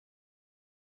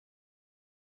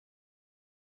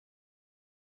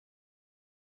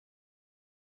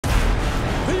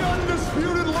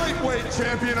heavyweight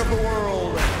champion of the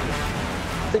world.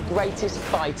 The greatest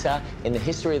fighter in the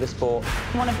history of the sport.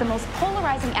 One of the most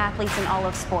polarizing athletes in all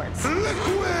of sports.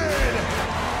 Liquid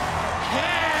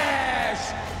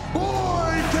Cash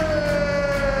Boykin!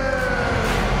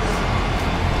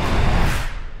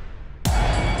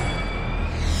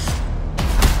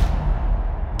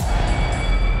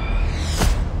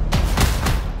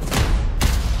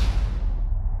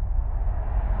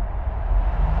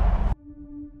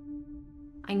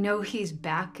 I know he's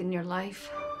back in your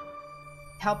life.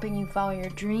 Helping you follow your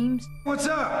dreams. What's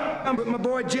up? I'm with my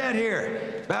boy Jett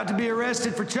here. About to be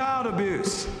arrested for child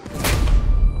abuse.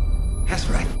 That's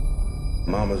right.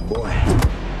 Mama's boy.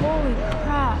 Holy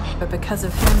crap. But because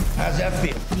of him, How's that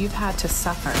feel? you've had to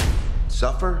suffer.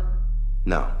 Suffer?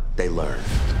 No, they learn.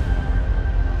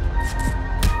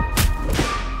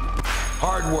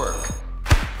 Hard work.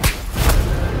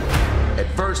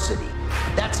 Adversity.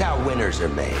 That's how winners are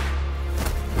made.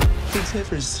 He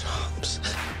never stops,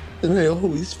 and I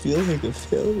always feel like a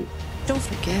failure. Don't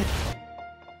forget,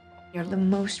 you're the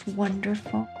most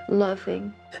wonderful,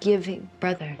 loving, giving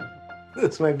brother.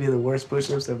 This might be the worst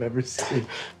push-ups I've ever seen.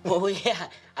 Oh, yeah,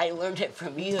 I learned it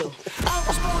from you.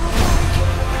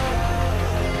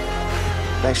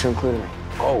 Thanks for including me.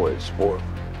 Always, sport.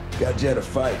 Got Jett a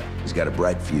fight. He's got a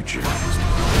bright future.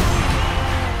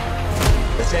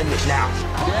 Let's end this now.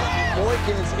 Jett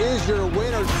Boykins is your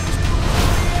winner.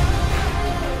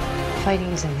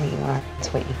 Fighting isn't who you are, it's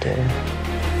what you do.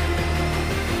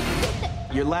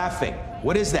 You're laughing.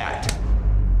 What is that?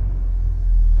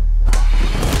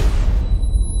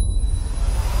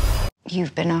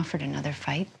 You've been offered another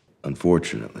fight?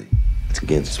 Unfortunately, it's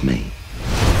against me.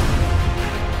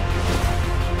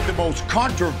 The most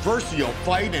controversial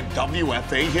fight in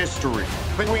WFA history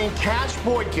between Cash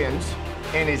Boykins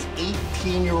and his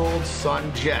 18-year-old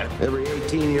son, Jett. Every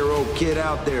 18-year-old kid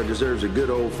out there deserves a good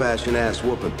old-fashioned ass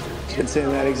whooping. He's been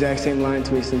saying that exact same line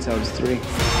to me since I was 3. You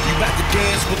about to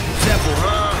dance with the devil,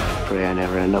 huh? Pray I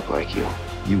never end up like you.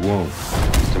 You won't.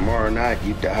 Tomorrow night,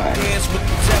 you die. Dance with the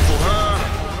devil,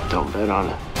 huh? Don't bet on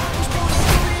it.